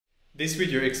This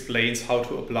video explains how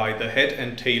to apply the head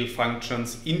and tail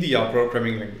functions in the R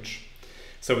programming language.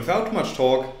 So without too much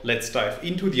talk, let's dive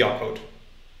into the R code.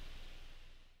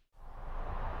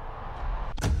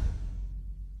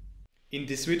 In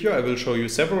this video I will show you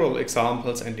several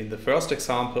examples, and in the first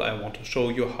example I want to show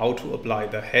you how to apply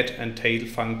the head and tail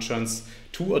functions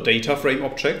to a data frame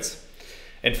objects.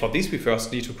 And for this we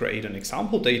first need to create an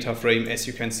example data frame, as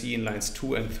you can see in lines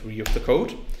 2 and 3 of the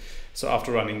code. So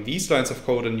after running these lines of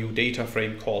code, a new data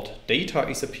frame called data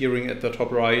is appearing at the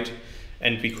top right,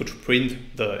 and we could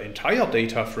print the entire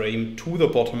data frame to the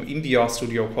bottom in the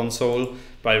RStudio console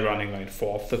by running line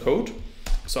 4 of the code.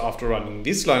 So after running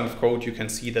this line of code, you can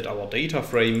see that our data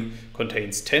frame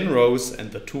contains 10 rows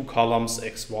and the 2 columns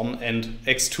x1 and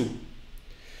x2.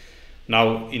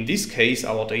 Now in this case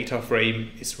our data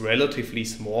frame is relatively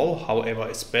small, however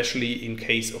especially in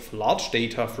case of large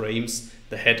data frames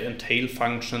the head and tail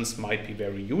functions might be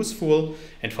very useful,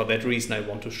 and for that reason I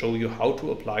want to show you how to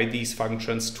apply these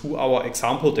functions to our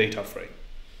example data frame.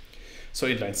 So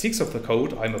in line 6 of the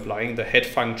code I'm applying the head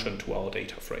function to our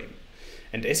data frame.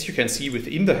 And as you can see,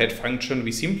 within the head function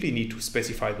we simply need to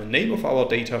specify the name of our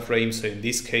data frame, so in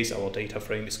this case our data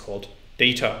frame is called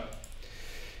data.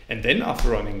 And then after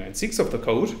running line 6 of the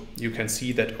code, you can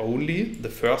see that only the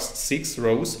first 6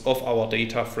 rows of our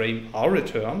data frame are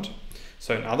returned.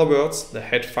 So in other words, the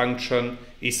head function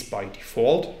is by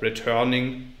default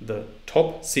returning the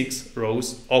top 6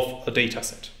 rows of a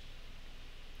dataset.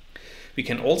 We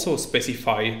can also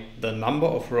specify the number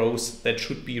of rows that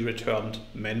should be returned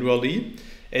manually,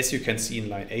 as you can see in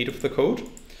line 8 of the code.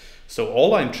 So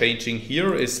all I'm changing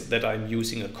here is that I'm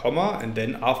using a comma, and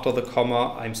then after the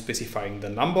comma I'm specifying the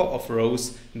number of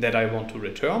rows that I want to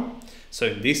return. So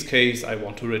in this case I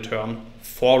want to return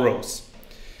 4 rows.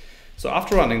 So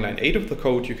after running line 8 of the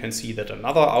code, you can see that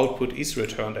another output is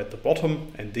returned at the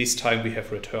bottom, and this time we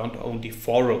have returned only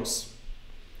 4 rows.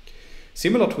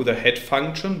 Similar to the head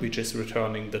function, which is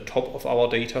returning the top of our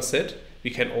data set,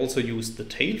 we can also use the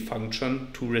tail function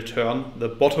to return the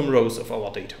bottom rows of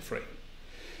our data frame.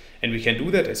 And we can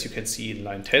do that, as you can see in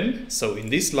line 10. So in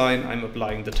this line I'm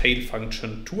applying the tail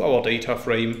function to our data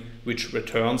frame, which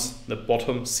returns the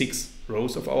bottom 6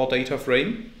 rows of our data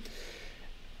frame.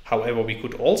 However, we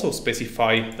could also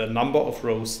specify the number of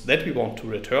rows that we want to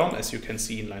return, as you can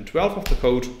see in line 12 of the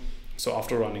code. So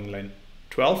after running line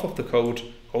 12 of the code,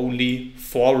 only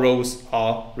 4 rows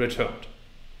are returned.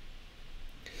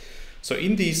 So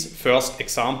in these first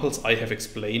examples I have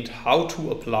explained how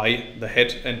to apply the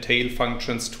head and tail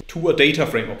functions to a data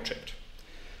frame object.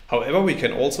 However, we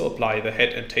can also apply the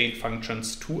head and tail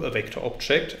functions to a vector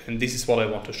object, and this is what I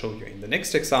want to show you in the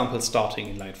next example, starting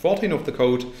in line 14 of the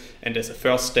code. And as a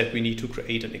first step we need to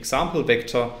create an example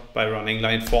vector by running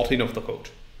line 14 of the code.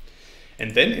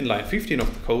 And then in line 15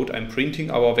 of the code I'm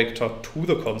printing our vector to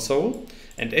the console,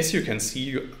 and as you can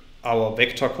see our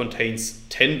vector contains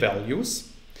 10 values.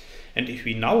 And if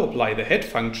we now apply the head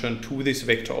function to this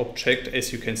vector object,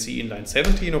 as you can see in line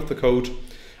 17 of the code,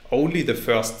 only the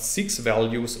first 6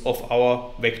 values of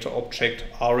our vector object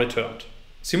are returned.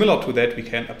 Similar to that, we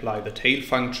can apply the tail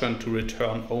function to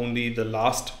return only the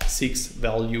last 6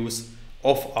 values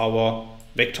of our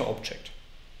vector object.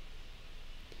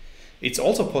 It's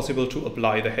also possible to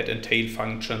apply the head and tail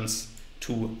functions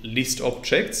to list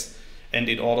objects. And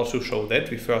in order to show that,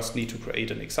 we first need to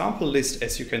create an example list,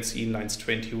 as you can see in lines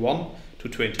 21 to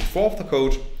 24 of the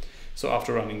code. So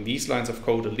after running these lines of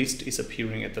code, a list is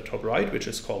appearing at the top right, which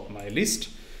is called my list.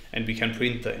 And we can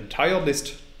print the entire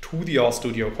list to the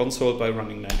RStudio console by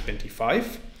running line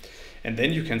 25. And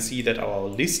then you can see that our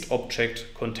list object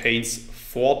contains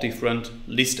 4 different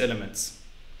list elements.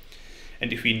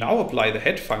 And if we now apply the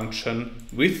head function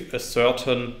with a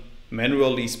certain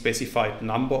manually specified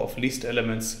number of list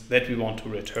elements that we want to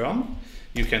return,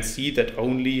 you can see that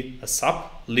only a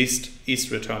sub list is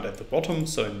returned at the bottom.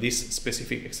 So in this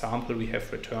specific example we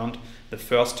have returned the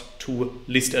first 2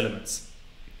 list elements.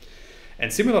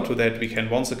 And similar to that we can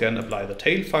once again apply the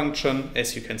tail function,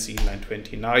 as you can see in line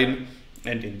 29,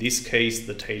 and in this case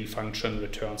the tail function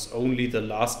returns only the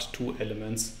last 2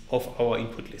 elements of our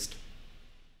input list.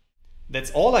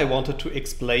 That's all I wanted to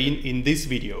explain in this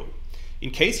video. In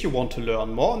case you want to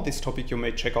learn more on this topic, you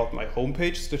may check out my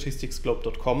homepage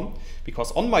statisticsglobe.com,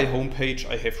 because on my homepage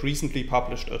I have recently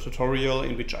published a tutorial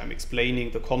in which I'm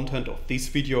explaining the content of this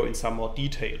video in some more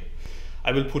detail.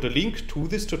 I will put a link to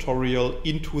this tutorial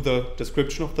into the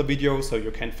description of the video, so you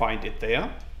can find it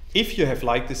there. If you have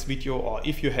liked this video, or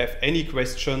if you have any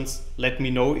questions, let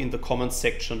me know in the comments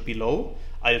section below.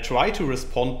 I'll try to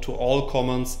respond to all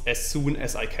comments as soon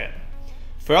as I can.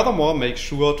 Furthermore, make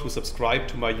sure to subscribe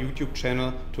to my YouTube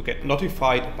channel to get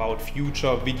notified about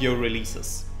future video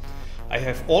releases. I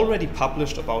have already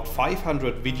published about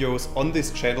 500 videos on this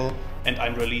channel and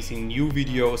I'm releasing new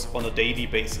videos on a daily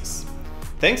basis.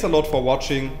 Thanks a lot for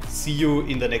watching. See you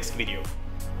in the next video.